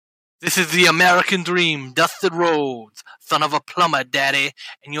This is the American Dream, Dustin Rhodes, son of a plumber, daddy,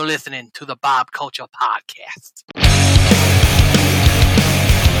 and you're listening to the Bob Culture Podcast.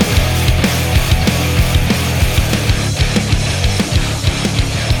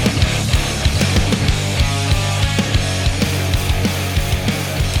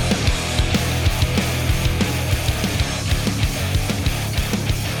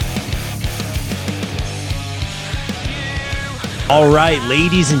 All right,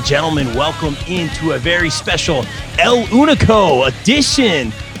 ladies and gentlemen, welcome into a very special El Unico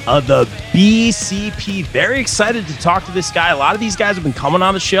edition of the BCP. Very excited to talk to this guy. A lot of these guys have been coming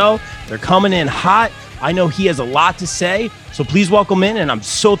on the show. They're coming in hot. I know he has a lot to say, so please welcome in, and I'm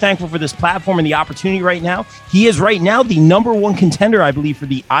so thankful for this platform and the opportunity right now. He is right now the number one contender, I believe, for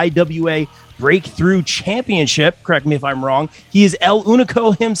the IWA Breakthrough Championship. Correct me if I'm wrong. He is El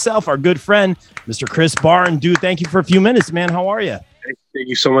Unico himself, our good friend, Mr. Chris Barton. Dude, thank you for a few minutes, man. How are you? Thank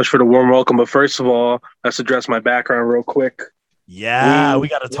you so much for the warm welcome. But first of all, let's address my background real quick. Yeah, we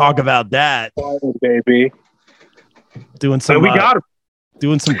got to talk about that. Baby. Doing some, we got it.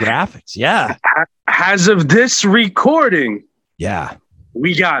 Doing some graphics. Yeah. As of this recording. Yeah.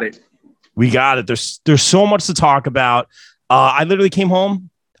 We got it. We got it. There's so much to talk about. I literally came home.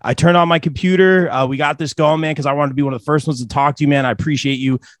 I turned on my computer. We got this going, man, because I wanted to be one of the first ones to talk to you, man. I appreciate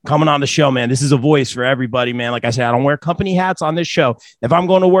you coming on the show, man. This is a voice for everybody, man. Like I said, I don't wear company hats on this show. If I'm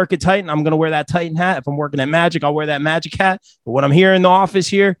going to work at Titan, I'm going to wear that Titan hat. If I'm working at Magic, I'll wear that Magic hat. But when I'm here in the office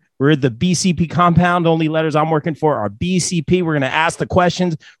here, we're at the BCP compound. The only letters I'm working for are BCP. We're going to ask the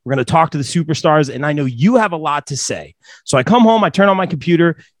questions. We're going to talk to the superstars. And I know you have a lot to say. So I come home, I turn on my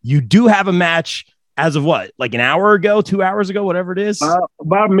computer. You do have a match. As of what, like an hour ago, 2 hours ago, whatever it is?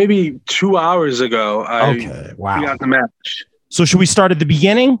 About maybe 2 hours ago. Wow. We got the match. So should we start at the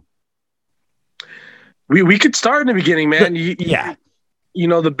beginning? We could start in the beginning, man. Yeah. You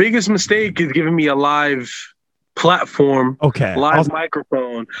know, the biggest mistake is giving me a live platform. Okay. Live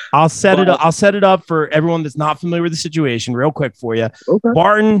microphone. I'll set it up for everyone that's not familiar with the situation real quick for you. Okay.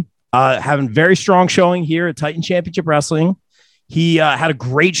 Barton, having very strong showing here at Titan Championship Wrestling. He had a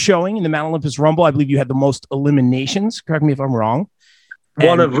great showing in the Mount Olympus Rumble. I believe you had the most eliminations. Correct me if I'm wrong.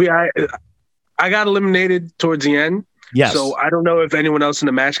 I got eliminated towards the end. Yes. So I don't know if anyone else in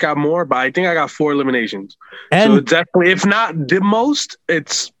the match got more, but I think I got 4 eliminations. And so definitely, if not the most,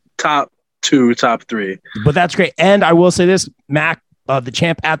 it's top 2, top 3. But that's great. And I will say this, Mac, the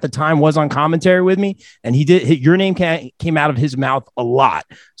champ at the time, was on commentary with me, and your name came out of his mouth a lot.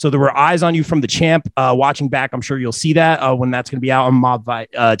 So there were eyes on you from the champ. Watching back, I'm sure you'll see that when that's going to be out on Mob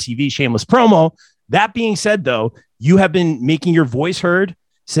TV, shameless promo. That being said, though, you have been making your voice heard,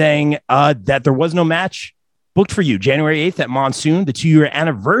 saying that there was no match booked for you January 8th at Monsoon, the 2-year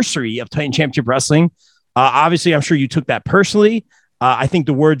anniversary of Titan Championship Wrestling. Obviously, I'm sure you took that personally. I think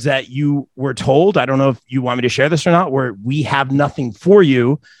the words that you were told, I don't know if you want me to share this or not, were "we have nothing for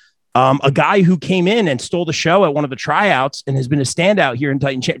you." A guy who came in and stole the show at one of the tryouts and has been a standout here in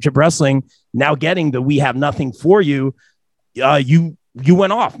Titan Championship Wrestling, now getting the "we have nothing for you." You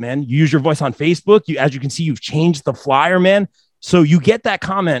went off, man. You use your voice on Facebook. As you can see, you've changed the flyer, man. So you get that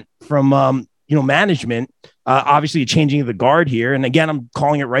comment from management. Obviously, changing the guard here. And again, I'm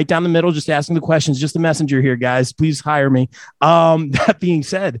calling it right down the middle, just asking the questions, just a messenger here, guys. Please hire me. That being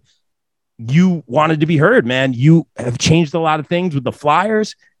said, you wanted to be heard, man. You have changed a lot of things with the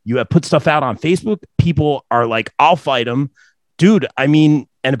flyers. You have put stuff out on Facebook. People are like, I'll fight them. Dude, I mean,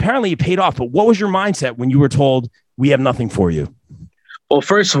 and apparently it paid off. But what was your mindset when you were told we have nothing for you? Well,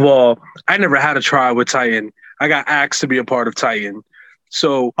 first of all, I never had a try with Titan. I got asked to be a part of Titan.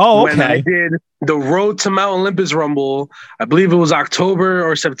 So when I did the Road to Mount Olympus Rumble, I believe it was October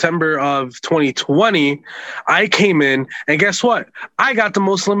or September of 2020, I came in, and guess what? I got the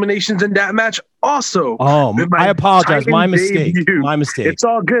most eliminations in that match also. Oh, I apologize. My mistake. Debut. My mistake. It's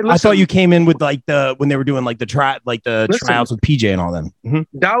all good. Listen, I thought you came in with when they were doing the tryouts with PJ and all them. Mm-hmm.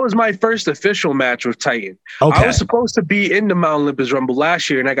 That was my first official match with Titan. Okay. I was supposed to be in the Mount Olympus Rumble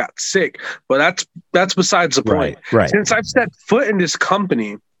last year, and I got sick. But that's besides the point. Right. Since I've stepped foot in this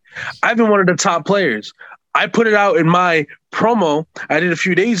company, I've been one of the top players. I put it out in my promo I did a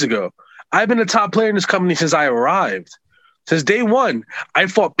few days ago. I've been a top player in this company since I arrived. Since day one, I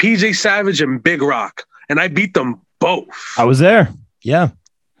fought PJ Savage and Big Rock, and I beat them both. I was there. Yeah.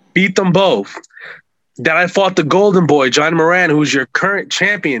 Beat them both. Then I fought the Golden Boy, John Moran, who's your current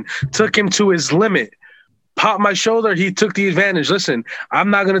champion, took him to his limit. Popped my shoulder. He took the advantage. Listen, I'm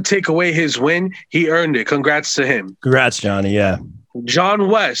not going to take away his win. He earned it. Congrats to him. Congrats, Johnny. Yeah. John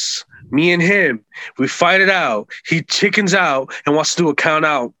West, me and him, we fight it out. He chickens out and wants to do a count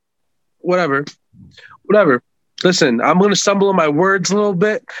out. Whatever. Listen, I'm going to stumble on my words a little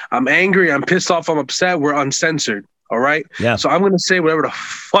bit. I'm angry. I'm pissed off. I'm upset. We're uncensored. All right? Yeah. So I'm going to say whatever the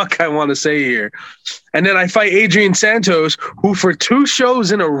fuck I want to say here. And then I fight Adrian Santos, who for 2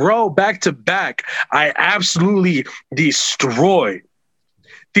 shows in a row, back to back, I absolutely destroy.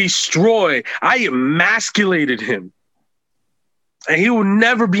 I emasculated him. And he will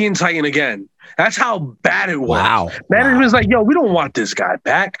never be in Titan again. That's how bad it was. Wow. Management's like, yo, we don't want this guy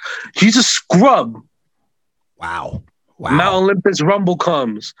back. He's a scrub. Wow. Mount Olympus Rumble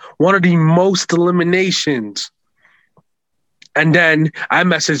comes. One of the most eliminations. And then I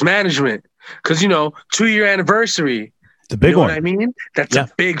message management. Because, 2-year anniversary. The big one. What I mean? That's a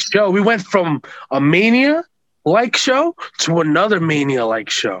big show. We went from a Mania-like show to another Mania-like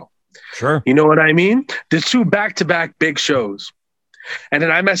show. Sure. You know what I mean? The 2 back-to-back big shows. And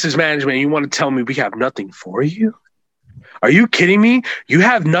then I message management, you want to tell me we have nothing for you? Are you kidding me? You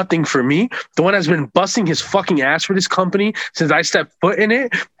have nothing for me? The one that's been busting his fucking ass for this company since I stepped foot in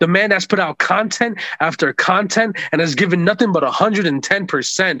it? The man that's put out content after content and has given nothing but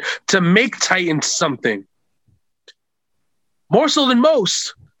 110% to make Titan something. More so than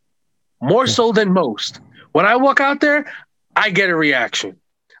most. When I walk out there, I get a reaction.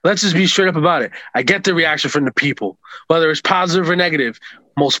 Let's just be straight up about it. I get the reaction from the people, whether it's positive or negative.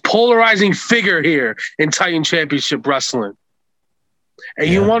 Most polarizing figure here in Titan Championship Wrestling. And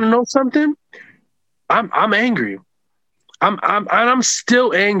you want to know something? I'm angry. I'm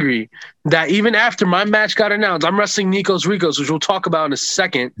still angry that even after my match got announced, I'm wrestling Nikos Rikos, which we'll talk about in a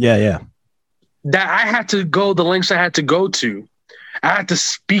second. Yeah. That I had to go the lengths I had to go to. I had to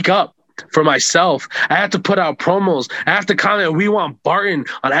speak up for myself. I had to put out promos. I have to comment, we want Barton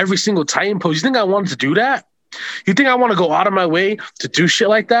on every single Titan post. You think I wanted to do that? You think I want to go out of my way to do shit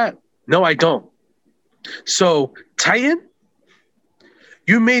like that? No, I don't. So, Titan,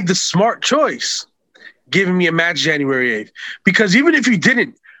 you made the smart choice giving me a match January 8th. Because even if you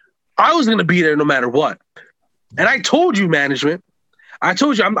didn't, I was going to be there no matter what. And I told you, management,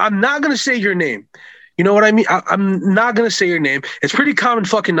 I'm not going to say your name. You know what I mean? I'm not going to say your name. It's pretty common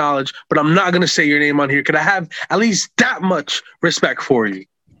fucking knowledge, but I'm not going to say your name on here because I have at least that much respect for you.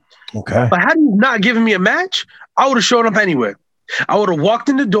 Okay. But had you not given me a match, I would have shown up anyway. I would have walked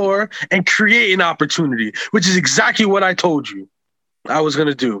in the door and create an opportunity, which is exactly what I told you I was going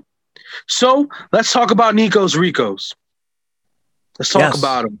to do. So let's talk about Nikos Rikos. Let's talk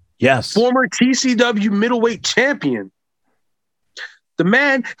about him. Yes. Former TCW middleweight champion. The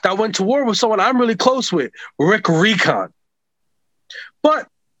man that went to war with someone I'm really close with, Rick Recon. But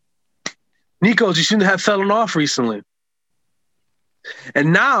Nikos, you seem to have fallen off recently.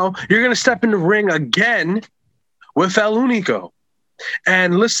 And now you're going to step in the ring again with El Unico.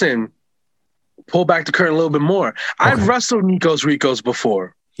 And listen, pull back the curtain a little bit more. Okay. I've wrestled Nikos Rikos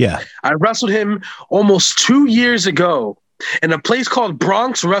before. Yeah. I wrestled him almost 2 years ago in a place called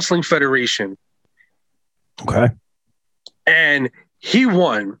Bronx Wrestling Federation. Okay. And he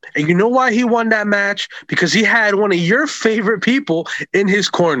won. And you know why he won that match? Because he had one of your favorite people in his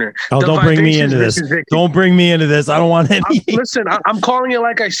corner. Oh, don't bring me into this. Don't bring me into this. I don't want any. Listen, I'm calling it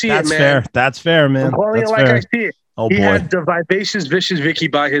like I see it, man. Fair. That's fair, man. I'm calling it like I see it. Oh, he boy. had the vivacious, vicious Vicky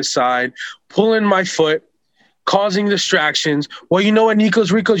by his side, pulling my foot, causing distractions. Well, you know what,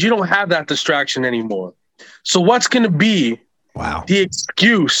 Nikos Rikos? You don't have that distraction anymore. So what's going to be the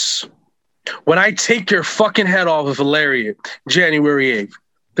excuse when I take your fucking head off of a lariat January 8th?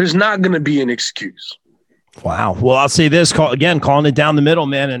 There's not going to be an excuse. Wow. Well, I'll say this, calling it down the middle,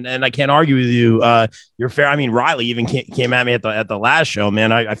 man. And I can't argue with you. You're fair. I mean, Riley even came at me at the last show,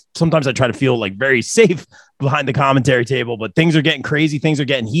 man. I sometimes I try to feel like very safe behind the commentary table, but things are getting crazy. Things are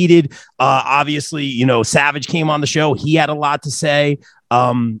getting heated. Obviously, Savage came on the show. He had a lot to say.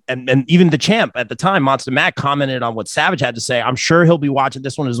 And even the champ at the time, Monsta Mack, commented on what Savage had to say. I'm sure he'll be watching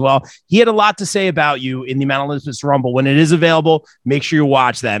this one as well. He had a lot to say about you in the Mount Olympus Rumble. When it is available, make sure you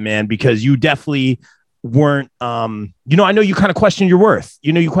watch that, man, because you definitely weren't, I know you kind of question your worth.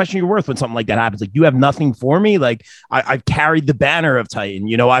 You question your worth when something like that happens. Like, you have nothing for me. Like, I've carried the banner of Titan.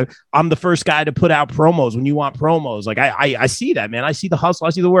 I'm the first guy to put out promos when you want promos. Like, I see that, man. I see the hustle. I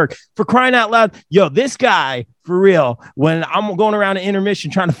see the work. For crying out loud, yo, this guy, for real, when I'm going around an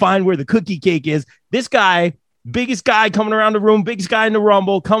intermission trying to find where the cookie cake is, this guy, biggest guy coming around the room, biggest guy in the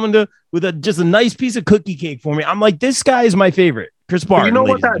Rumble, coming with just a nice piece of cookie cake for me. I'm like, this guy is my favorite. Chris Barton, you know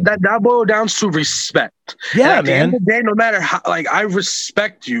what that boils down to? Respect. Yeah, at the end of the day, no matter how, I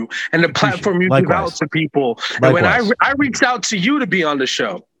respect you and the platform you give out to people. And when I reached out to you to be on the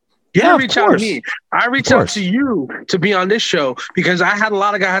show, you didn't reach out to me. I reached out to you to be on this show because I had a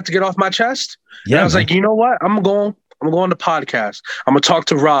lot I had to get off my chest. Yeah, and I was like, you know what? I'm going I'm going to go on the podcast. I'm going to talk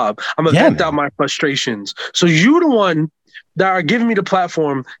to Rob. I'm going to vent out my frustrations. So you're the one that are giving me the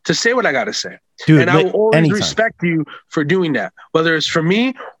platform to say what I got to say. Dude, and I will always respect you for doing that, whether it's for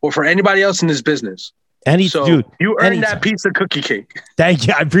me or for anybody else in this business. Dude, you earned that piece of cookie cake. Thank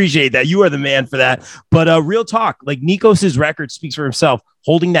you. I appreciate that. You are the man for that. But real talk, like Nikos' record speaks for himself,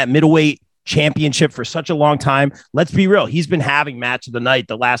 holding that middleweight championship for such a long time. Let's be real. He's been having match of the night.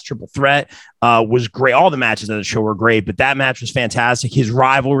 The last triple threat was great. All the matches of the show were great, but that match was fantastic. His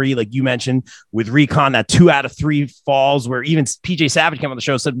rivalry, like you mentioned, with Recon, that 2 out of 3 falls where even PJ Savage came on the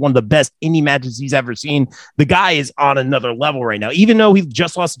show, said one of the best indie matches he's ever seen. The guy is on another level right now. Even though he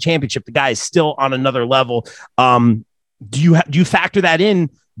just lost the championship, the guy is still on another level. Do you factor that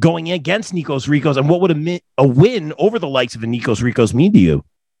in going against Nikos Rikos, and what would a win over the likes of a Nikos Rikos mean to you?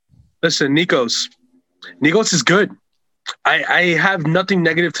 Listen, Nikos is good. I have nothing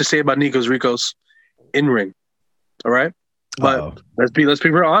negative to say about Nikos Rikos in ring. All right. But let's be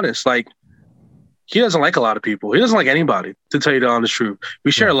real honest. Like, he doesn't like a lot of people. He doesn't like anybody, to tell you the honest truth.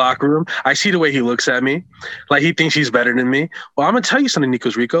 We share a locker room. I see the way he looks at me. Like, he thinks he's better than me. Well, I'm going to tell you something,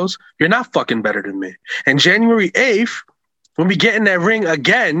 Nikos Rikos. You're not fucking better than me. And January 8th, when we get in that ring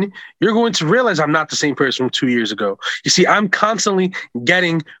again, you're going to realize I'm not the same person from 2 years ago. You see, I'm constantly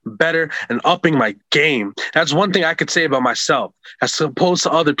getting better and upping my game. That's one thing I could say about myself, as opposed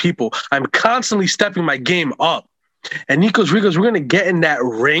to other people. I'm constantly stepping my game up. And Nikos Rikos, we're going to get in that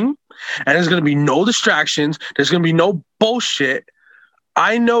ring, and there's going to be no distractions. There's going to be no bullshit.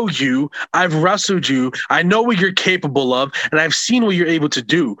 I know you. I've wrestled you. I know what you're capable of, and I've seen what you're able to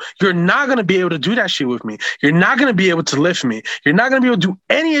do. You're not going to be able to do that shit with me. You're not going to be able to lift me. You're not going to be able to do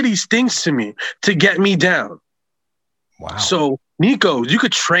any of these things to me to get me down. Wow. So, Nico, you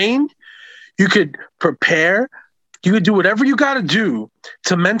could train. You could prepare. You could do whatever you got to do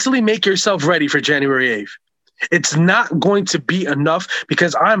to mentally make yourself ready for January 8th. It's not going to be enough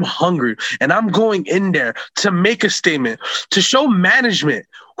because I'm hungry and I'm going in there to make a statement, to show management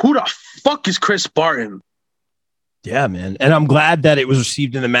who the fuck is Chris Barton. Yeah, man. And I'm glad that it was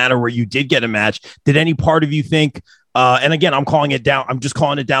received in the manner where you did get a match. Did any part of you think, and again, I'm just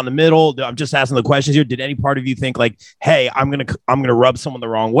calling it down the middle. I'm just asking the questions here. Did any part of you think like, hey, I'm going to rub someone the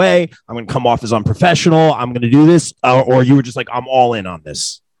wrong way. I'm going to come off as unprofessional. I'm going to do this. Or you were just like, I'm all in on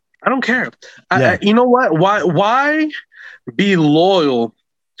this. I don't care. You know what? Why be loyal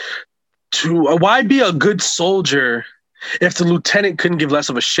to? Why be a good soldier if the lieutenant couldn't give less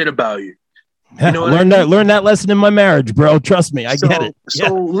of a shit about you? You know, learn that lesson in my marriage, bro. Trust me, I get it.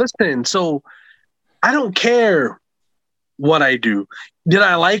 Listen. So I don't care what I do. Did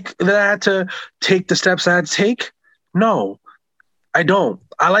I like that I had to take the steps I had to take? No, I don't.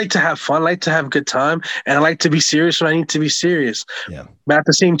 I like to have fun, I like to have a good time, and I like to be serious when I need to be serious. Yeah. But at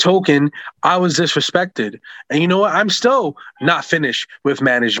the same token, I was disrespected. And you know what? I'm still not finished with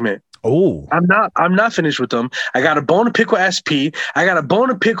management. Oh. I'm not finished with them. I got a bone to pick with SP. I got a bone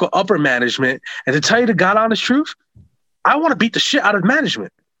to pick with upper management. And to tell you the God honest truth, I want to beat the shit out of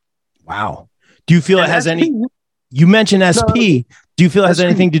management. Wow. Do you feel it has any... You mentioned SP. Do you feel it has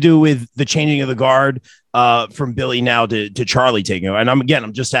anything to do with the changing of the guard from Billy now to Charlie taking over? And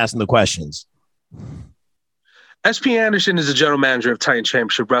I'm just asking the questions. SP Anderson is the general manager of Titan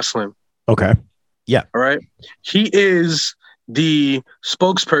Championship Wrestling. Okay. Yeah. All right. He is the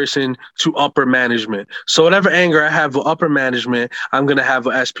spokesperson to upper management. So whatever anger I have with upper management, I'm going to have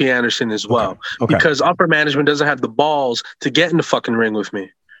with SP Anderson as well. Okay. Because upper management doesn't have the balls to get in the fucking ring with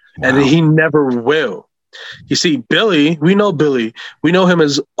me. Wow. And he never will. You see, Billy, we know him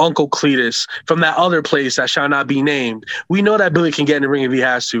as Uncle Cletus from that other place that shall not be named. We know that Billy can get in the ring if he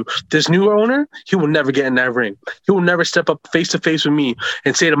has to. This new owner, he will never get in that ring. He will never step up face to face with me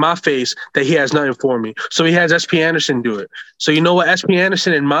and say to my face that he has nothing for me. So he has SP Anderson do it. So you know what? SP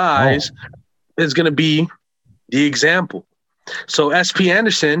Anderson, in my eyes, is going to be the example. So SP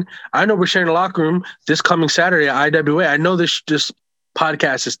Anderson, I know we're sharing the locker room this coming Saturday at IWA. I know this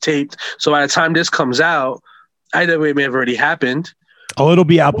podcast is taped, so by the time this comes out, IWA may have already happened. Oh, it'll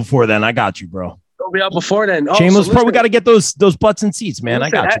be out before then. I got you, bro. It'll be out before then. Shameless Pro, we got to get those butts and seats, man.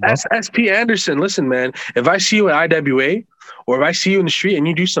 Listen, I got you, bro. SP Anderson, listen, man. If I see you at IWA or if I see you in the street and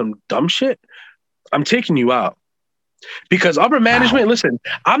you do some dumb shit, I'm taking you out. Because upper management, listen,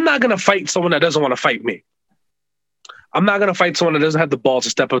 I'm not going to fight someone that doesn't want to fight me. I'm not going to fight someone that doesn't have the balls to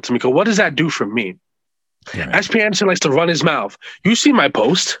step up to me. Because what does that do for me? Yeah. SP Anderson likes to run his mouth. You see my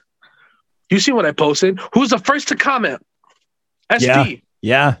post. You see what I posted. Who's the first to comment? SP.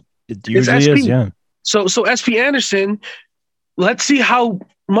 Yeah. It usually is, yeah. So SP Anderson, let's see how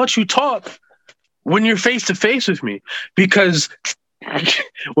much you talk when you're face to face with me. Because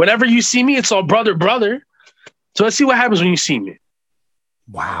whenever you see me, it's all brother. So let's see what happens when you see me.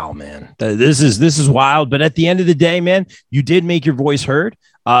 Wow, man, this is wild. But at the end of the day, man, you did make your voice heard.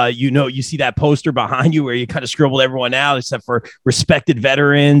 You see that poster behind you where you kind of scribbled everyone out except for respected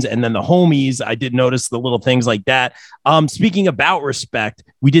veterans and then the homies. I did notice the little things like that. Speaking about respect,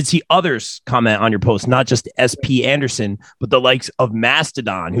 we did see others comment on your post, not just SP Anderson, but the likes of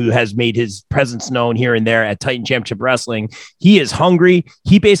Mastodon, who has made his presence known here and there at Titan Championship Wrestling. He is hungry.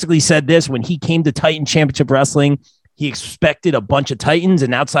 He basically said this when he came to Titan Championship Wrestling. He expected a bunch of Titans,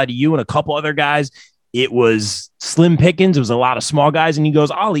 and outside of you and a couple other guys, it was slim pickings. It was a lot of small guys, and he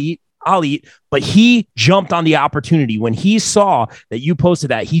goes, I'll eat. But he jumped on the opportunity. When he saw that you posted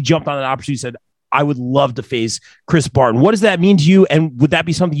that, he jumped on an opportunity, said, I would love to face Chris Barton. What does that mean to you, and would that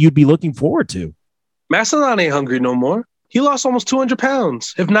be something you'd be looking forward to? Mastodon ain't hungry no more. He lost almost 200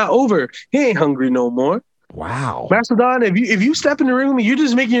 pounds, if not over. He ain't hungry no more. Wow. Mastodon, if you step in the ring with me, you're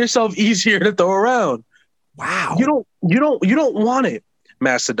just making yourself easier to throw around. Wow. You don't want it,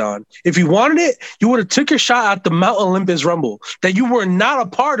 Mastodon. If you wanted it, you would have took your shot at the Mount Olympus Rumble that you were not a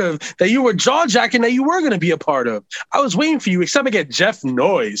part of, that you were jaw-jacking, that you were going to be a part of. I was waiting for you, except to get Jeff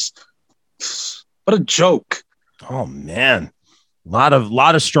Noyes. What a joke. Oh, man. A lot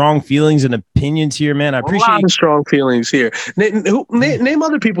of strong feelings and opinions here, man. I appreciate a lot of strong feelings here. Name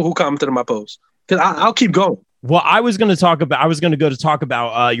other people who commented on my post, because I'll keep going. Well, I was going to talk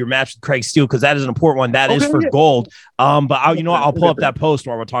about your match with Craig Steele, because that is an important one. That is for gold. But I'll pull up that post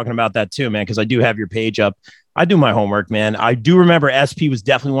while we're talking about that too, man, because I do have your page up. I do my homework, man. I do remember SP was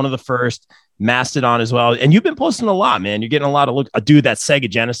definitely one of the first. Mastodon as well, and you've been posting a lot, man. You're getting a lot of dude, that Sega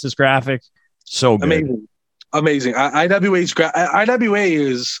Genesis graphic, so good. Amazing. IWA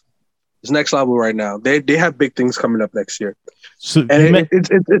is next level right now. They have big things coming up next year. So and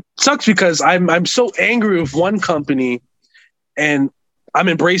it sucks because I'm so angry with one company, and I'm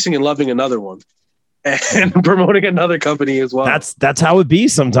embracing and loving another one, and promoting another company as well. That's how it be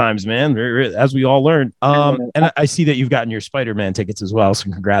sometimes, man. As we all learn. And I see that you've gotten your Spider-Man tickets as well.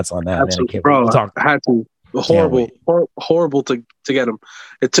 So congrats on that, absolutely, man. Bro, I had to. Horrible to get them.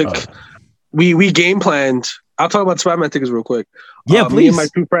 It took. We game planned. I'll talk about Spider-Man tickets real quick. Yeah, please. Me and my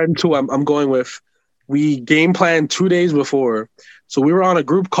two friends who I'm going with. We game planned 2 days before. So we were on a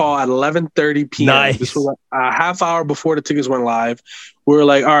group call at 11:30 p.m. Nice. This was a half hour before the tickets went live. We were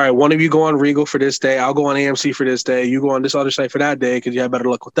like, all right, one of you go on Regal for this day. I'll go on AMC for this day. You go on this other site for that day because you had better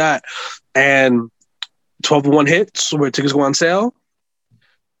luck with that. And 12-1 hits where tickets go on sale.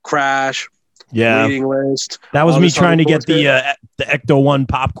 Crash. Yeah. Waiting list. That was me trying to get the Ecto 1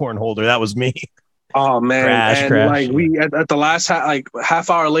 popcorn holder. That was me. Oh, man. Crash. Like we at the last half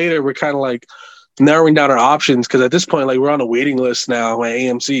hour later, we're kind of like narrowing down our options because at this point, like, we're on a waiting list now at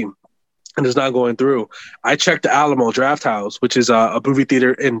AMC, and it's not going through. I checked the Alamo Draft House, which is a movie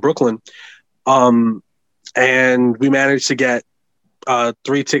theater in Brooklyn, and we managed to get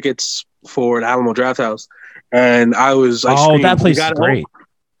 3 tickets for the Alamo Draft House. And that place is great.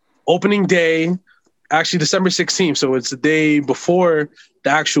 Opening day, actually December 16th, so it's the day before the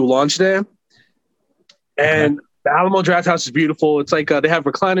actual launch day. And the Alamo Draft House is beautiful. It's like they have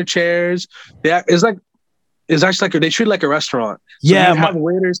recliner chairs. It's actually like they treat it like a restaurant. So you have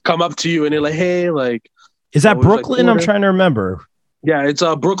waiters come up to you and they're like, "Hey, like." Is that Brooklyn? I'm trying to remember. Yeah, it's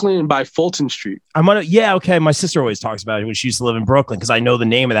Brooklyn by Fulton Street. Okay. My sister always talks about it when she used to live in Brooklyn because I know the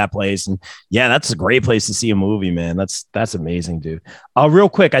name of that place. And yeah, that's a great place to see a movie, man. That's amazing, dude. Real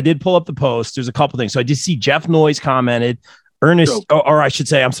quick, I did pull up the post. There's a couple things. So I did see Jeff Noyes commented. Or I should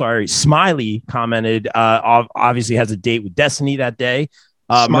say, I'm sorry, Smiley commented. Obviously has a date with Destiny that day.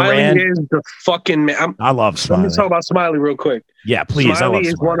 Smiley Moran is the fucking man. I love Smiley. Let me talk about Smiley real quick. Yeah, please. Smiley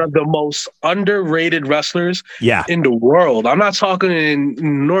is one of the most underrated wrestlers in the world. I'm not talking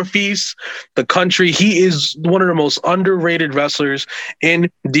in Northeast, the country. He is one of the most underrated wrestlers in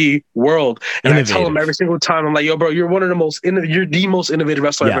the world. And I tell him every single time, I'm like, yo, bro, you're the most innovative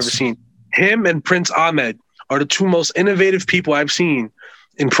wrestler I've ever seen. Him and Prince Ahmed are the 2 most innovative people I've seen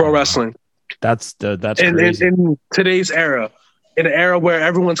in pro wrestling. That's crazy. In today's era. In an era where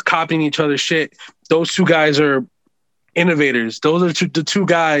everyone's copying each other's shit, those 2 guys are innovators. Those are the 2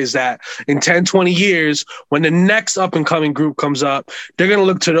 guys that in 10, 20 years, when the next up-and-coming group comes up, they're going to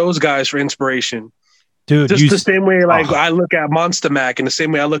look to those guys for inspiration. Dude, just the same way I look at Monsta Mack, and the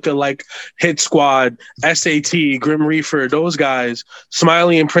same way I look at like Hit Squad, SAT, Grim Reaper, those guys,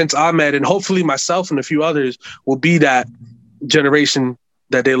 Smiley and Prince Ahmed, and hopefully myself and a few others will be that generation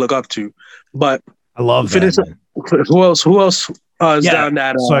that they look up to. But I love that. Who else is down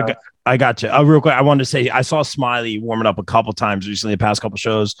that? I got you. Real quick, I wanted to say I saw Smiley warming up a couple times recently, the past couple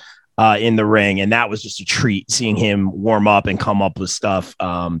shows. in the ring. And that was just a treat seeing him warm up and come up with stuff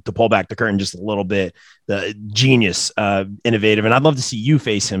to pull back the curtain just a little bit. The genius, innovative. And I'd love to see you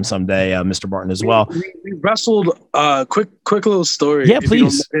face him someday, Mr. Barton, as well. We wrestled, quick little story. Yeah,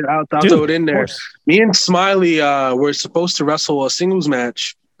 please. I'll throw it in there. Me and Smiley were supposed to wrestle a singles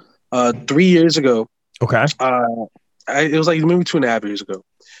match 3 years ago. Okay. It was like maybe 2.5 years ago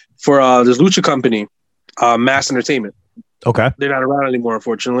for this lucha company, Mass Entertainment. Okay. They're not around anymore,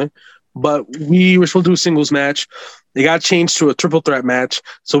 unfortunately. But we were supposed to do a singles match. They got changed to a triple threat match.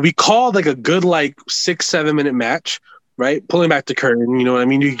 So we called like a good 6-7 minute match, right? Pulling back the curtain, you know what I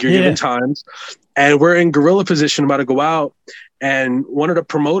mean? You're given times. And we're in gorilla position about to go out. And one of the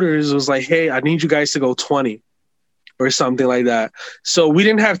promoters was like, hey, I need you guys to go 20 or something like that. So we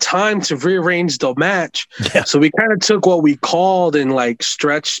didn't have time to rearrange the match. Yeah. So we kind of took what we called and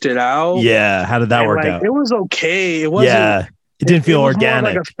stretched it out. Yeah. How did that work out? It was okay. It wasn't. Yeah. It didn't feel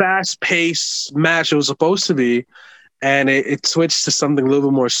organic. Like a fast-paced match it was supposed to be. And it switched to something a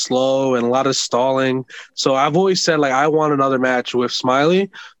little bit more slow and a lot of stalling. So I've always said, I want another match with Smiley.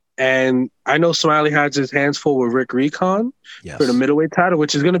 And I know Smiley has his hands full with Rick Recon for the middleweight title,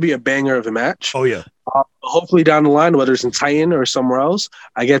 which is going to be a banger of a match. Oh, yeah. Hopefully down the line, whether it's in Titan or somewhere else,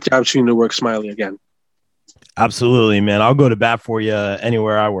 I get the opportunity to work Smiley again. Absolutely, man. I'll go to bat for you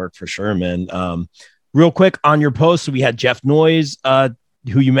anywhere I work for sure, man. Real quick on your post, so we had Jeff Noyes,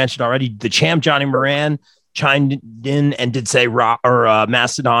 who you mentioned already. The champ, Johnny Moran, chimed in and did say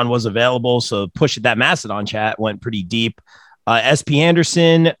Mastodon was available. So that Mastodon chat went pretty deep. SP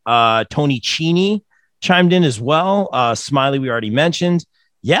Anderson, Tony Cheney chimed in as well. Smiley, we already mentioned.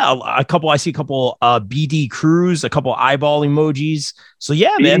 Yeah, I see a couple BD Cruz, a couple eyeball emojis. So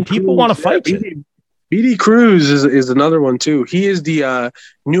yeah, BD man, people want to fight you. BD Cruz is another one too. He is the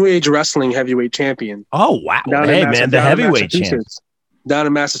New Age Wrestling heavyweight champion. Oh wow! Hey man, the heavyweight champion down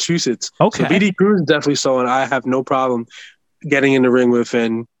in Massachusetts. Okay, so BD Cruz is definitely someone I have no problem getting in the ring with,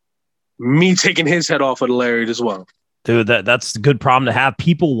 and me taking his head off with a lariat as well. Dude, that's a good problem to have.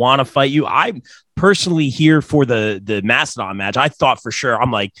 People want to fight you. I'm personally here for the Mastodon match. I thought for sure,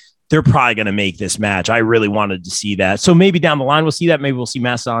 I'm like, they're probably going to make this match. I really wanted to see that. So maybe down the line, we'll see that. Maybe we'll see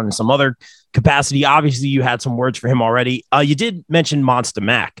Mastodon in some other capacity. Obviously, you had some words for him already. You did mention Monsta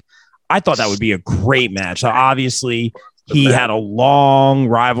Mack. I thought that would be a great match. So obviously, he had a long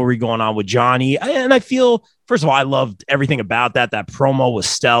rivalry going on with Johnny. And I feel, first of all, I loved everything about that. That promo was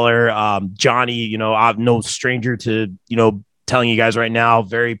stellar. Johnny, I'm no stranger to, telling you guys right now,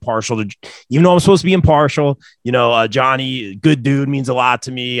 very partial to, even though I'm supposed to be impartial, Johnny, good dude, means a lot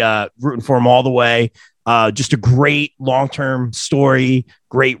to me. Rooting for him all the way. Just a great long-term story,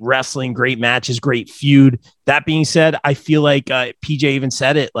 great wrestling, great matches, great feud. That being said, I feel like PJ even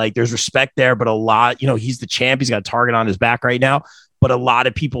said it, there's respect there, but a lot, he's the champ. He's got a target on his back right now, but a lot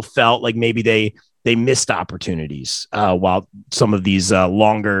of people felt like maybe they missed opportunities while some of these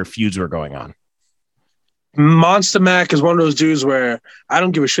longer feuds were going on. Monsta Mack is one of those dudes where I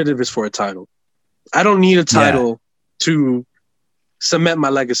don't give a shit if it's for a title. I don't need a title to cement my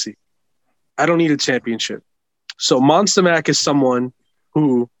legacy. I don't need a championship. So Monsta Mack is someone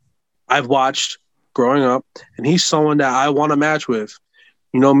who I've watched growing up, and he's someone that I want to match with.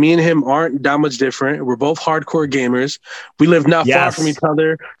 Me and him aren't that much different. We're both hardcore gamers. We live not far from each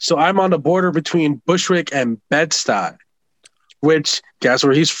other. So I'm on the border between Bushwick and Bed-Stuy, which, guess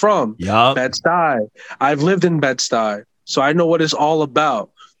where he's from? Yep. Bed-Stuy. I've lived in Bed-Stuy, so I know what it's all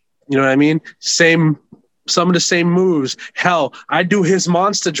about. You know what I mean? Some of the same moves. Hell, I do his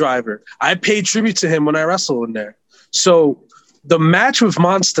monster driver. I paid tribute to him when I wrestled in there. So the match with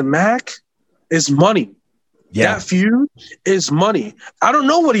Monsta Mack is money. Yeah. That feud is money. I don't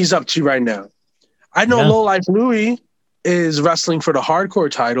know what he's up to right now. I know Low Life Louie is wrestling for the hardcore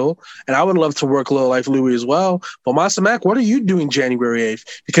title, and I would love to work Low Life Louie as well. But Monsta Mack, what are you doing January 8th?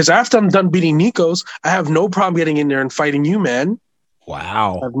 Because after I'm done beating Nikos, I have no problem getting in there and fighting you, man.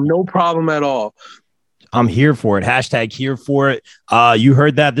 Wow. I have no problem at all. I'm here for it. Hashtag here for it. You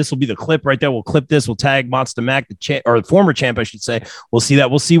heard that. This will be the clip right there. We'll clip this. We'll tag Monsta Mack, the former champ, I should say. We'll see that.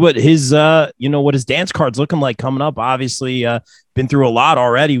 We'll see what his, what his dance card's looking like coming up. Obviously, been through a lot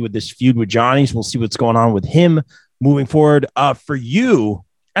already with this feud with Johnny. So we'll see what's going on with him moving forward. For you,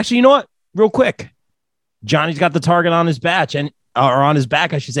 actually, you know what? Real quick, Johnny's got the target on his back, or on his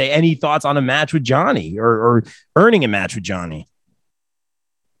back, I should say. Any thoughts on a match with Johnny or earning a match with Johnny?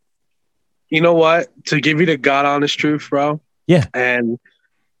 You know what? To give you the God honest truth, bro. Yeah. And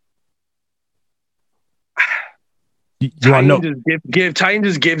Titan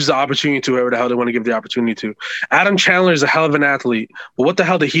just gives the opportunity to whoever the hell they want to give the opportunity to. Adam Chandler is a hell of an athlete, but what the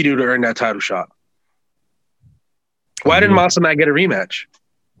hell did he do to earn that title shot? Why didn't Monsta Mack get a rematch?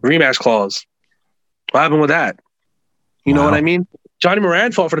 rematch clause. What happened with that? You know what I mean? Johnny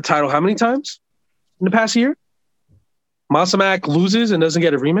Moran fought for the title how many times in the past year? Monsta Mack loses and doesn't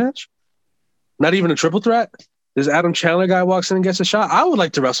get a rematch? Not even a triple threat? This Adam Chandler guy walks in and gets a shot? I would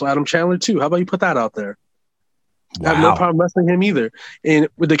like to wrestle Adam Chandler too. How about you put that out there? I have no problem wrestling him either. And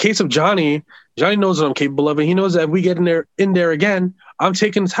with the case of Johnny knows what I'm capable of, and he knows that if we get in there again, I'm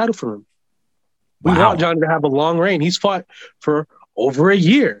taking the title from him. We want Johnny to have a long reign. He's fought for over a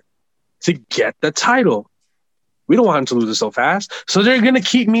year to get the title. We don't want him to lose it so fast. So they're going to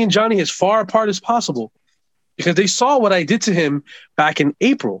keep me and Johnny as far apart as possible because they saw what I did to him back in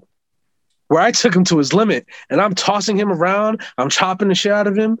April, where I took him to his limit, and I'm tossing him around. I'm chopping the shit out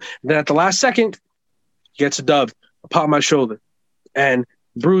of him. And then at the last second, he gets a dub. I pop my shoulder and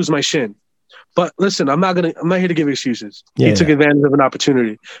bruise my shin. But listen, I'm not here to give excuses. He took advantage of an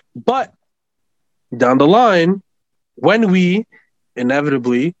opportunity. But down the line, when we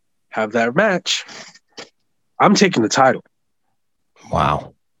inevitably have that match, I'm taking the title.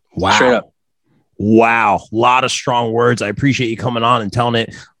 Wow. Straight up. Wow. A lot of strong words. I appreciate you coming on and telling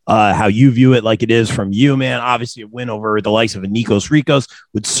it how you view it like it is from you, man. Obviously, a win over the likes of a Nikos Rikos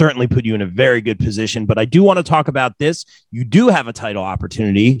would certainly put you in a very good position. But I do want to talk about this. You do have a title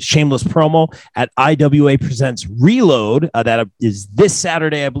opportunity. Shameless promo at IWA Presents Reload. That is this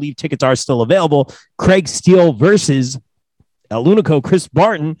Saturday. I believe tickets are still available. Craig Steele versus Unico Chris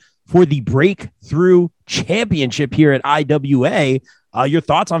Barton for the Breakthrough Championship here at IWA. Your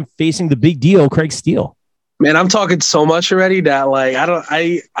thoughts on facing the big deal, Craig Steele? Man, I'm talking so much already that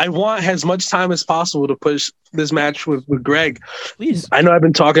I want as much time as possible to push this match with Greg. Please. I know I've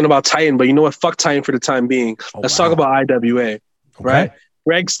been talking about Titan, but you know what? Fuck Titan for the time being. Let's talk about IWA, right?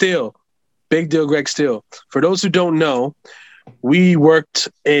 Greg Steele, big deal Greg Steele. For those who don't know, we worked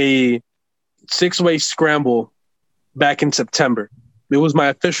a 6-way scramble back in September. It was my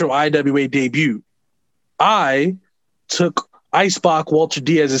official IWA debut. I took Icebach Walter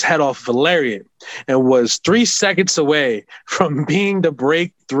Diaz's head off of a lariat and was 3 seconds away from being the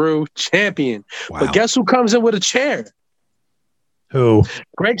Breakthrough Champion. Wow. But guess who comes in with a chair? Who?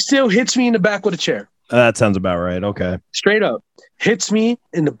 Greg Steele hits me in the back with a chair. That sounds about right. Okay. Straight up. Hits me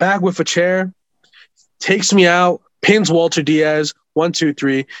in the back with a chair, takes me out, pins Walter Diaz, 1, 2,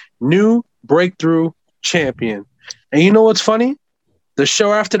 3, new Breakthrough Champion. And you know what's funny? The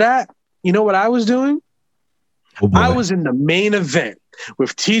show after that, you know what I was doing? Oh, I was in the main event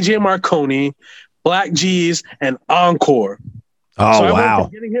with TJ Marconi, Black G's, and Encore. Oh, so I wow. went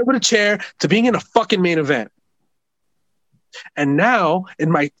from getting hit with a chair to being in a fucking main event. And now, in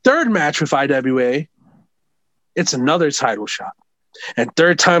my third match with IWA, it's another title shot. And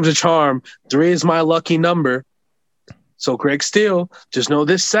 3rd time's a charm. 3 is my lucky number. So, Greg Steele, just know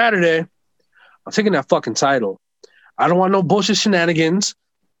this Saturday, I'm taking that fucking title. I don't want no bullshit shenanigans.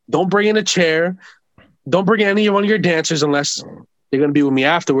 Don't bring in a chair. Don't bring any one of your dancers unless they're going to be with me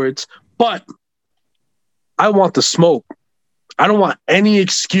afterwards. But I want the smoke. I don't want any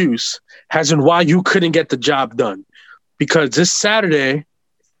excuse as in why you couldn't get the job done. Because this Saturday,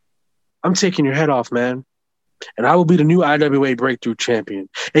 I'm taking your head off, man. And I will be the new IWA Breakthrough Champion.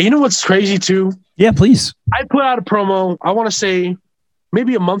 And you know what's crazy, too? Yeah, please. I put out a promo, I want to say,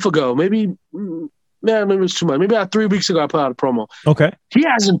 maybe a month ago. Maybe it was too much. Maybe about 3 weeks ago, I put out a promo. Okay. He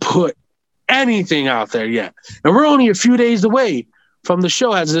hasn't put anything out there yet. And we're only a few days away from the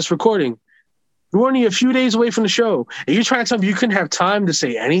show as this recording. We're only a few days away from the show. And you're trying to tell me you couldn't have time to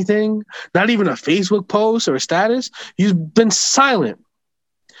say anything? Not even a Facebook post or a status? You've been silent.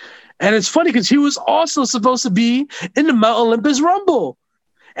 And it's funny because he was also supposed to be in the Mount Olympus Rumble.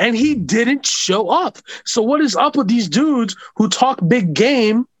 And he didn't show up. So what is up with these dudes who talk big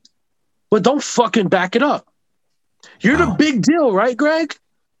game but don't fucking back it up? You're the big deal, right, Greg?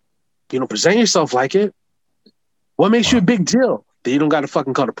 You don't present yourself like it. What makes you a big deal? That you don't got to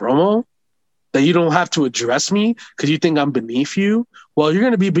fucking cut a promo? That you don't have to address me because you think I'm beneath you? Well, you're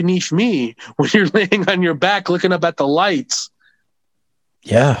going to be beneath me when you're laying on your back looking up at the lights.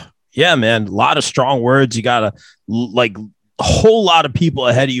 Yeah. Yeah, man. A lot of strong words. You got a whole lot of people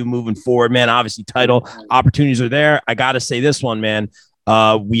ahead of you moving forward, man. Obviously, title opportunities are there. I got to say this one, man.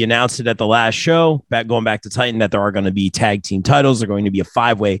 We announced it at the last show, going back to Titan, that there are going to be tag team titles. They're going to be a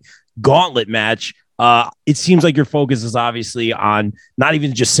 5-way gauntlet match. It seems like your focus is obviously on not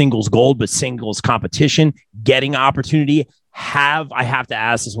even just singles gold, but singles competition, getting opportunity. I have to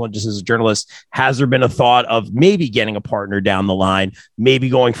ask this one just as a journalist, has there been a thought of maybe getting a partner down the line, maybe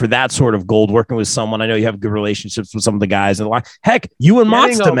going for that sort of gold, working with someone? I know you have good relationships with some of the guys in the line. Heck, you and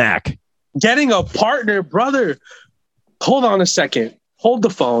Monsta Mack. Getting a partner, brother. Hold on a second. Hold the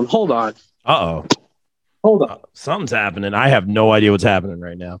phone. Hold on. Uh-oh. Hold on. Something's happening. I have no idea what's happening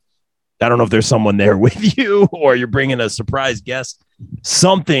right now. I don't know if there's someone there with you or you're bringing a surprise guest.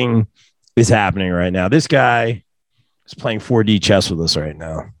 Something is happening right now. This guy is playing 4D chess with us right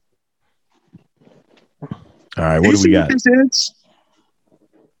now. All right, what do we got?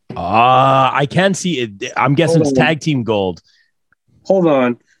 I can see it. I'm guessing it's tag team gold. Hold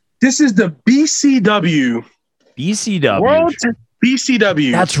on. This is the BCW. World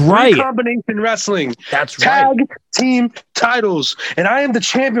BCW. That's right. Combination Wrestling. That's right. Tag team titles. And I am the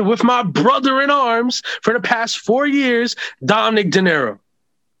champion with my brother in arms for the past 4 years, Dominic De Niro.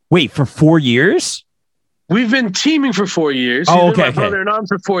 Wait, for 4 years? We've been teaming for 4 years. Oh, okay. Brother in arms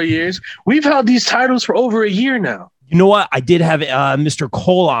for 4 years. We've held these titles for over a year now. You know what? I did have Mr.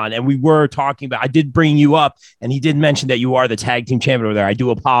 Cole on, and we were talking about. I did bring you up, and he did mention that you are the tag team champion over there. I do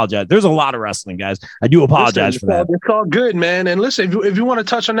apologize. There's a lot of wrestling, guys. I do apologize for that. It's all good, man. And listen, if you want to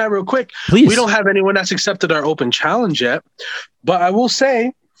touch on that real quick, please. We don't have anyone that's accepted our open challenge yet, but I will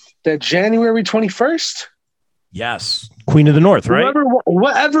say that January 21st. Yes. Queen of the North, right?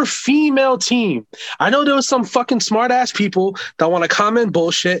 Whatever female team. I know there was some fucking smart ass people that want to comment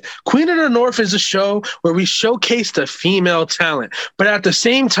bullshit. Queen of the North is a show where we showcase the female talent, but at the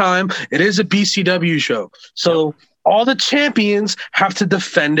same time, it is a BCW show. So all the champions have to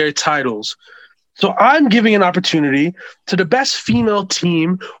defend their titles. So I'm giving an opportunity to the best female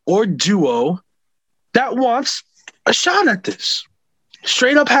team or duo that wants a shot at this.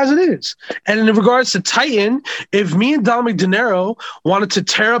 Straight up as it is. And in regards to Titan, if me and Dominic De Niro wanted to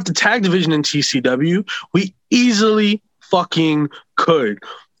tear up the tag division in TCW, we easily fucking could.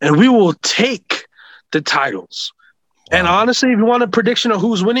 And we will take the titles. Wow. And honestly, if you want a prediction of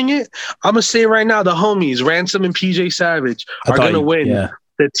who's winning it, I'm going to say right now, the homies, Ransom and PJ Savage, are going to win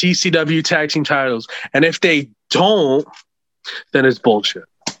the TCW tag team titles. And if they don't, then it's bullshit.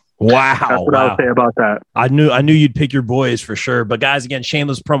 Wow. That's what I would say about that. I knew you'd pick your boys for sure. But guys, again,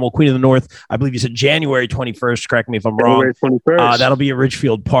 shameless promo, Queen of the North. I believe you said January 21st. Correct me if I'm wrong. January 21st. That'll be at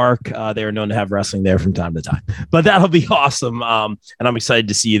Ridgefield Park. They are known to have wrestling there from time to time. But that'll be awesome. And I'm excited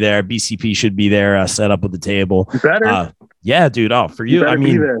to see you there. BCP should be there, set up with the table. You better. Yeah, dude. Oh, for you. I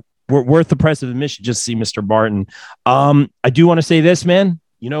mean, we're worth the price of admission just to see Mr. Barton. I do want to say this, man.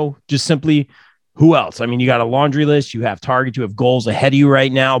 Just simply, who else? I mean, you got a laundry list, you have targets, you have goals ahead of you right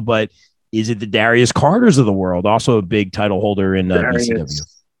now, but is it the Darius Carters of the world? Also a big title holder in BCW.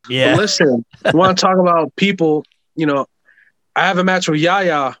 Yeah. Well, listen, you want to talk about people, I have a match with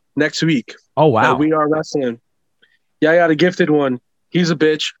Yaya next week. Oh, wow. We are wrestling. Yaya, the gifted one. He's a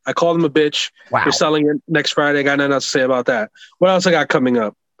bitch. I called him a bitch. Wow. We're selling it next Friday. I got nothing else to say about that. What else I got coming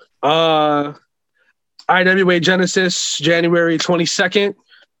up? IWA Genesis, January 22nd.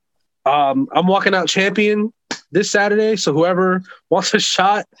 I'm walking out champion this Saturday, so whoever wants a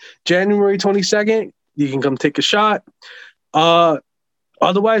shot, January 22nd, you can come take a shot.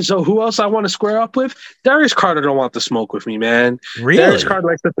 Otherwise, so who else I want to square up with? Darius Carter don't want to smoke with me, man. Really? Darius Carter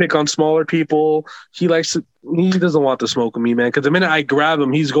likes to pick on smaller people. He doesn't want to smoke with me, man, because the minute I grab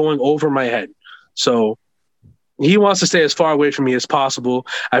him, he's going over my head. So he wants to stay as far away from me as possible.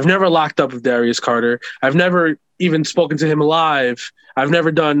 I've never locked up with Darius Carter. I've never even spoken to him live. I've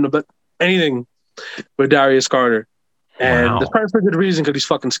never done anything with Darius Carter. And that's probably for a good reason, because he's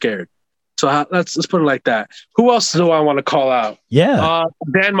fucking scared. So let's put it like that. Who else do I want to call out? Yeah.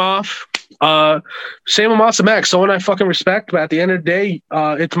 Dan Moff. Stephen Monsta Mack. Someone I fucking respect, but at the end of the day,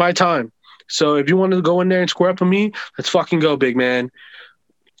 it's my time. So if you want to go in there and square up with me, let's fucking go, big man.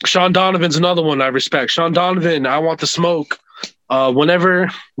 Sean Donovan's another one I respect. Sean Donovan, I want the smoke. Whenever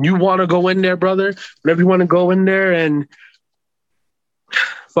you want to go in there, brother, whenever you want to go in there and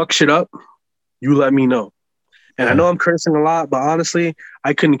fuck shit up, you let me know. And I know I'm cursing a lot, but honestly,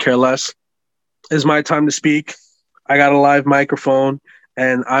 I couldn't care less. It's my time to speak. I got a live microphone,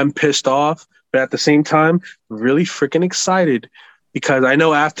 and I'm pissed off, but at the same time, really freaking excited, because I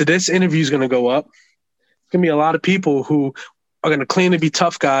know after this interview is going to go up, there's going to be a lot of people who are going to claim to be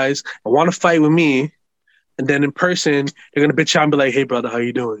tough guys and want to fight with me. And then in person, they're going to bitch out and be like, hey, brother, how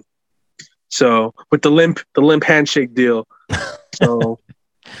you doing? So with the limp handshake deal. So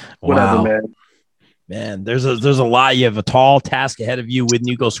whatever, wow. man. Man, there's a lot. You have a tall task ahead of you with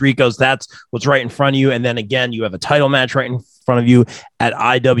Nikos Rikos. That's what's right in front of you. And then again, you have a title match right in front of you at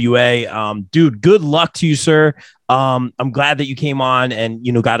IWA. Dude, good luck to you, sir. I'm glad that you came on and,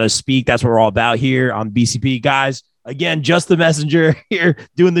 got to speak. That's what we're all about here on BCP, guys. Again, just the messenger here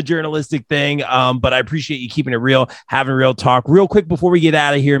doing the journalistic thing. But I appreciate you keeping it real, having real talk. Real quick before we get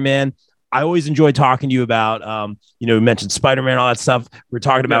out of here, man, I always enjoy talking to you about, we mentioned Spider-Man, all that stuff. We're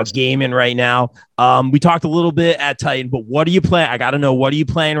talking about gaming right now. We talked a little bit at Titan, but what are you playing? I got to know, what are you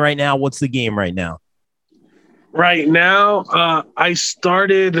playing right now? What's the game right now? Right now, I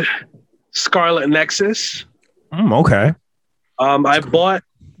started Scarlet Nexus. Okay. I bought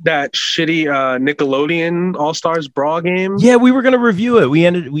that shitty Nickelodeon All Stars Brawl game. Yeah, we were gonna review it.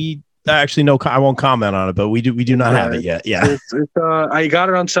 We actually no, I won't comment on it, but we do not have it yet. Yeah, I got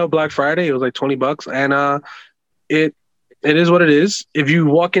it on sale Black Friday. It was like $20, and it is what it is. If you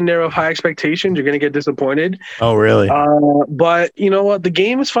walk in there with high expectations, you're gonna get disappointed. Oh, really? But you know what? The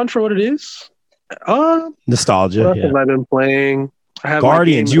game is fun for what it is. Nostalgia. Yeah. I've been playing.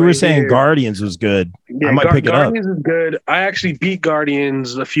 Guardians. You were saying Guardians was good. Yeah, I might pick it up. Guardians is good. I actually beat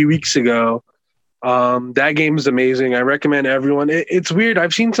Guardians a few weeks ago. That game is amazing. I recommend everyone. It's weird.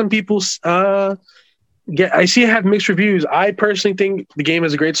 I've seen some people I see it have mixed reviews. I personally think the game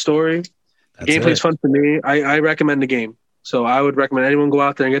is a great story. The gameplay is fun for me. I recommend the game. So I would recommend anyone go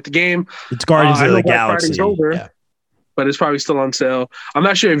out there and get the game. It's Guardians of the Galaxy. Over, but it's probably still on sale. I'm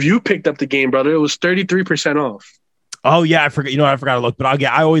not sure if you picked up the game, brother. It was 33% off. Oh yeah, I forgot. I forgot to look, but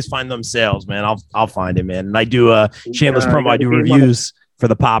I always find them sales, man. I'll find it, man. And I do shameless promo. I do reviews for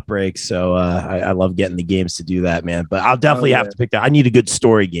the pop breaks, so I love getting the games to do that, man. But I'll definitely have to pick that. I need a good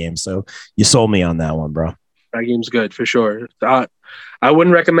story game, so you sold me on that one, bro. That game's good for sure. I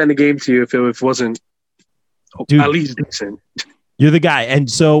wouldn't recommend the game to you if it wasn't at least decent. You're the guy. And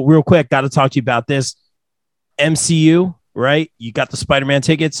so real quick, got to talk to you about this MCU, right? You got the Spider-Man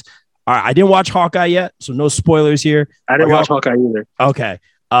tickets. All right, I didn't watch Hawkeye yet, so no spoilers here. I didn't watch Hawkeye either. Okay.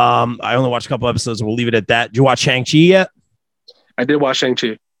 I only watched a couple episodes. We'll leave it at that. Did you watch Shang-Chi yet? I did watch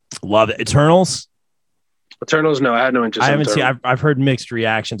Shang-Chi. Love it. Eternals? No, I had no interest. I haven't seen. I've heard mixed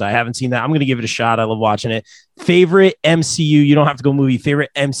reactions. I haven't seen that. I'm going to give it a shot. I love watching it. Favorite MCU? You don't have to go movie. Favorite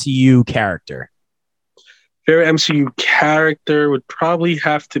MCU character? Favorite MCU character would probably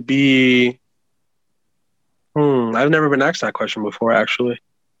have to be. I've never been asked that question before, actually.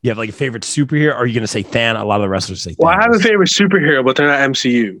 You have like a favorite superhero? Or are you going to say Thanos? A lot of the wrestlers say Thanos. Well, I have a favorite superhero, but they're not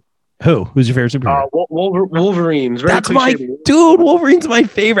MCU. Who? Who's your favorite superhero? Wolverine's. That's my dude. Wolverine's my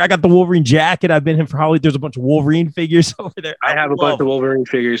favorite. I got the Wolverine jacket. I've been him for Holly. There's a bunch of Wolverine figures over there. I have a bunch of Wolverine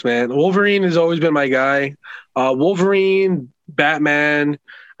figures, man. Wolverine has always been my guy. Wolverine, Batman.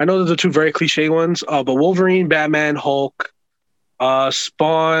 I know those are two very cliche ones, but Wolverine, Batman, Hulk,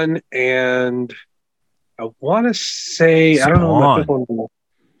 Spawn, and I want to say Spawn. I don't know.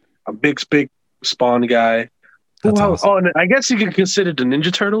 A big Spawn guy. Awesome. Oh, and I guess you could consider the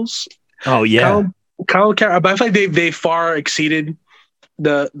Ninja Turtles. Oh yeah, but I feel like they far exceeded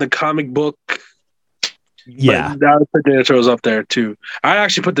the comic book. Yeah, I would put the Ninja Turtles up there too. I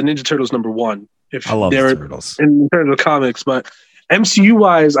actually put the Ninja Turtles number one. I love the Turtles in terms of comics, but MCU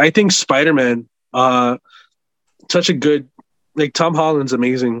wise, I think Spider-Man. Such a good. Like Tom Holland's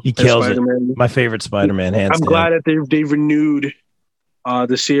amazing. He kills Spider-Man. It. My favorite Spider-Man. Hands I'm glad that they've renewed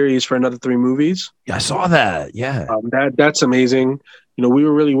the series for another 3 movies. Yeah, I saw that. Yeah, that's amazing. You know, we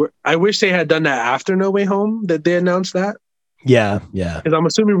were really. I wish they had done that after No Way Home. That they announced that. Yeah. Because I'm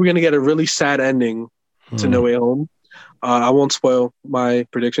assuming we're gonna get a really sad ending to No Way Home. I won't spoil my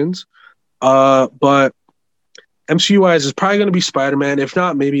predictions. But MCU wise, is probably gonna be Spider-Man. If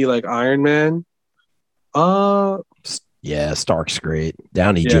not, maybe like Iron Man. Yeah, Stark's great.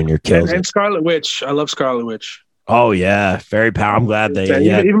 Downey Jr. kills it. And Scarlet Witch. I love Scarlet Witch. Oh yeah, very powerful. I'm glad they.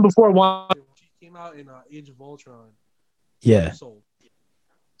 Even before she came out in Age of Ultron. Yeah.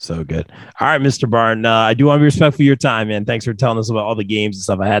 So good. All right, Mr. Barton. I do want to be respectful of your time, man. Thanks for telling us about all the games and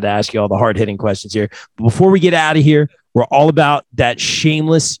stuff. I had to ask you all the hard-hitting questions here. But before we get out of here, we're all about that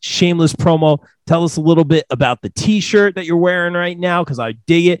shameless promo. Tell us a little bit about the T-shirt that you're wearing right now, because I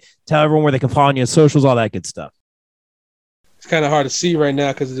dig it. Tell everyone where they can follow you on socials, all that good stuff. It's kind of hard to see right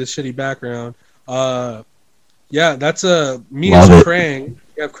now because of this shitty background. Yeah, that's me as Krang.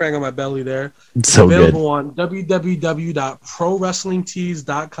 You have Krang on my belly there. It's so available good. On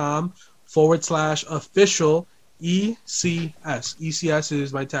www.prowrestlingtees.com/official ECS. ECS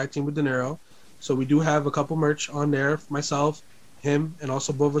is my tag team with De Niro. So we do have a couple merch on there, myself, him, and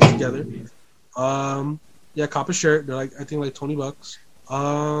also both of us together. Yeah, cop a shirt. They're like, I think like $20.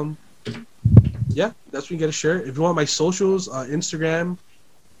 Yeah, that's when you get a shirt. If you want my socials, Instagram,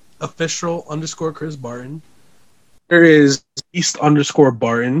 official_Chris Barton. There is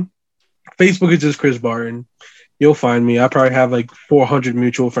East_Barton. Facebook is just Chris Barton. You'll find me. I probably have like 400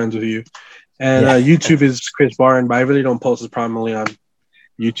 mutual friends with you. And YouTube is Chris Barton, but I really don't post as prominently on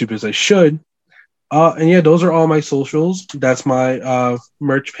YouTube as I should. And yeah, those are all my socials. That's my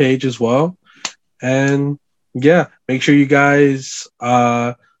merch page as well. And yeah, make sure you guys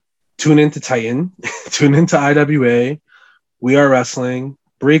tune into Titan, tune into IWA. We Are Wrestling,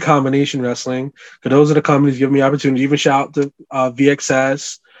 Bray Combination Wrestling. Because those are the companies giving me opportunity. Even shout out to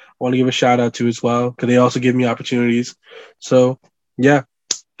VXS, want to give a shout out to as well, because they also give me opportunities. So, yeah,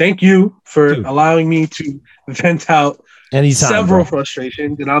 thank you for allowing me to vent out several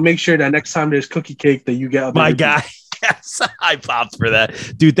frustrations, and I'll make sure that next time there's cookie cake that you get. My guy. Yes, I popped for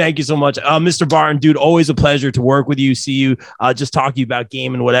that. Dude, thank you so much. Mr. Barton, dude, always a pleasure to work with you, see you, just talk to you about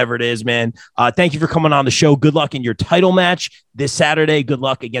game and whatever it is, man. Thank you for coming on the show. Good luck in your title match this Saturday. Good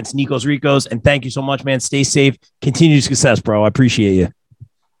luck against Nikos Rikos. And thank you so much, man. Stay safe. Continued success, bro. I appreciate you.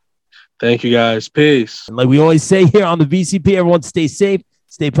 Thank you, guys. Peace. And like we always say here on the VCP, everyone stay safe,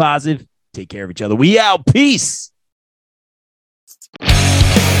 stay positive, take care of each other. We out. Peace.